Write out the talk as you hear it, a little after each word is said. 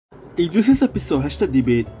In this episode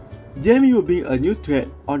 #debate, DME will bring a new threat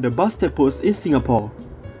on the bus depots in Singapore.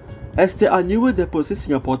 As there are newer depots in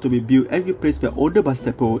Singapore to be built and replaced by older bus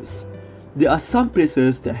depots, there are some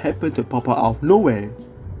places that happen to pop out of nowhere.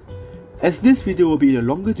 As this video will be in a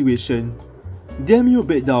longer duration, DME will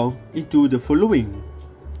break down into the following: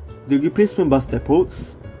 the replacement bus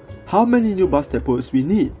depots, how many new bus depots we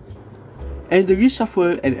need, and the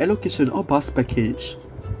reshuffle and allocation of bus package.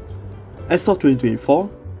 As of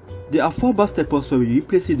 2024, there are 4 bus depots will be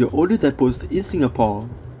replacing the older depots in Singapore.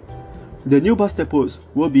 The new bus depots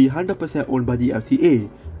will be 100% owned by the LTA,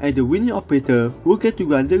 and the winning operator will get to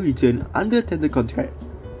run the region under tender contract.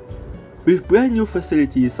 With brand new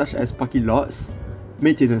facilities such as parking lots,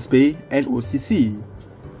 maintenance bay, and OCC,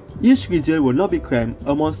 each region will not be cramped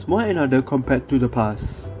amongst one another compared to the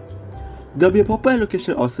past. There will be a proper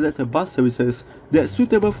allocation of selected bus services that is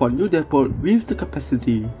suitable for new depot with the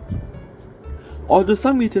capacity. Although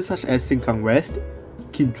some regions such as Sengkang West,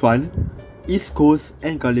 Kim Chuan, East Coast,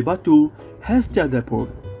 and Gali Batu has their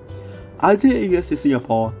depot, other areas in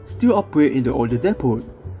Singapore still operate in the older depot.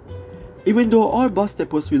 Even though all bus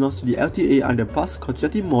depots belong to the LTA under Bus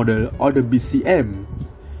Contracting Model or the BCM,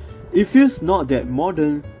 it feels not that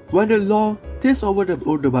modern when the law takes over the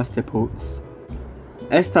older bus depots.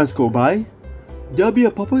 As times go by, there will be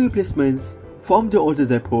a proper replacement from the older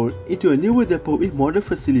depot into a newer depot with modern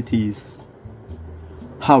facilities.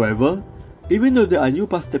 However, even though there are new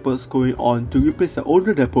bus depots going on to replace the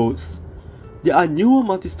older depots, there are newer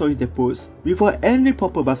multi-story depots without any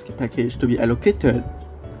proper bus package to be allocated.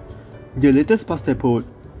 The latest bus depot,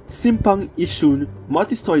 Simpang Yishun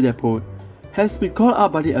Multi-Story Depot, has been called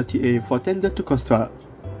out by the LTA for tender to construct.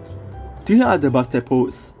 3 other bus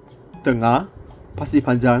depots, Tengah, Pasir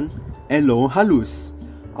Panjang, and Lorong Halus,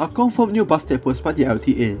 are confirmed new bus depots by the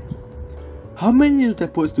LTA. How many new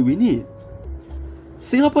depots do we need?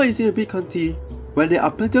 Singapore is in a big country where there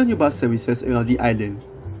are plenty of new bus services around the island.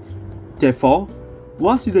 Therefore,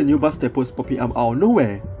 what's with the new bus depots popping up out of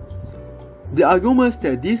nowhere? There are rumors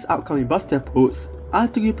that these upcoming bus depots are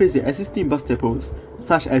to replace the existing bus depots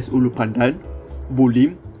such as Ulu Pandan,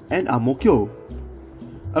 Bulim, and Ang Mo Kio.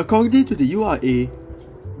 According to the URA,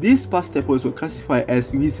 these bus depots were classified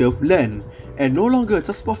as reserved land and no longer a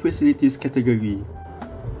transport facilities category,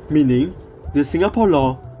 meaning the Singapore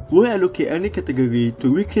law will allocate any category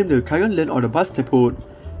to reclaim the current land of the bus depot,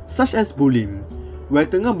 such as Bulim, where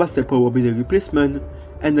Tengah bus depot will be the replacement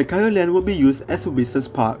and the current land will be used as a business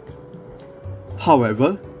park.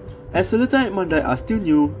 However, as Seletar and Mandai are still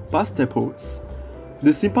new bus depots,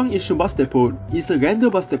 the Simpang Yishun bus depot is a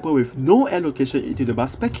random bus depot with no allocation into the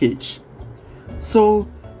bus package.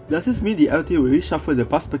 So, does this mean the LTA will reshuffle the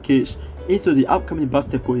bus package into the upcoming bus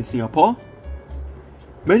depot in Singapore?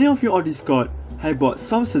 Many of you on Discord have brought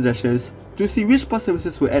some suggestions to see which bus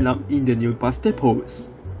services will end up in the new bus depots.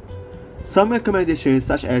 Some recommendations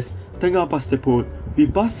such as Tengah bus depot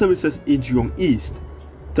with bus services in Jurong East,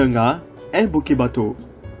 Tengah, and Bukit Batok.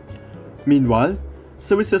 Meanwhile,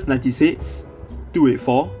 services 96,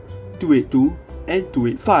 284, 282, and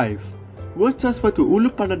 285 were transferred to Ulu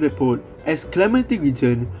Pandan depot as Clementi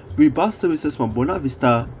region with bus services from Buona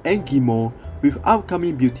Vista and Ghim Moh with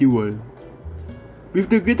upcoming Beauty World. With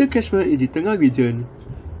the greater catchment in the Tengah region,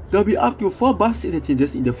 there will be up to 4 bus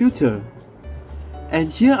interchanges in the future. And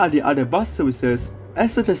here are the other bus services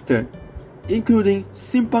as suggested, including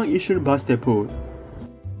Simpang Yishun bus depot.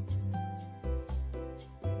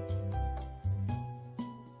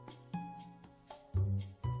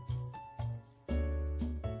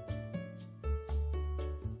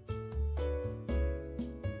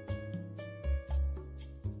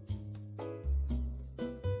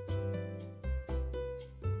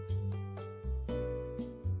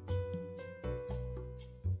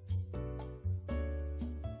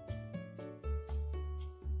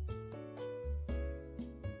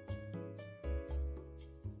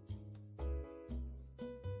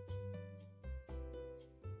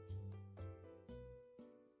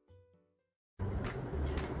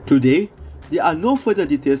 Today, there are no further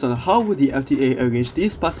details on how would the LTA arrange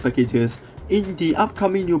these bus packages in the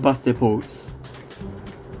upcoming new bus depots.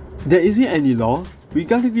 There isn't any law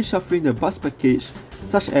regarding reshuffling the bus package,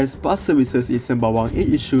 such as bus services in Sembawang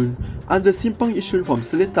and Yishun under Simpang Yishun from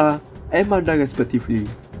Seletar and Mandai respectively.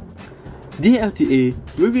 The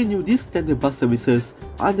LTA will renew these standard bus services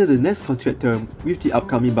under the next contract term with the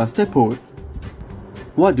upcoming bus depot.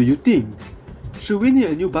 What do you think? Should we need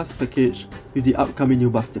a new bus package with the upcoming new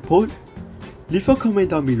bus depot? Leave a comment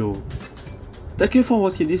down below. Thank you for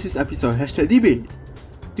watching this episode #debate.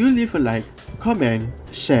 Do leave a like, comment,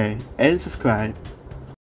 share, and subscribe.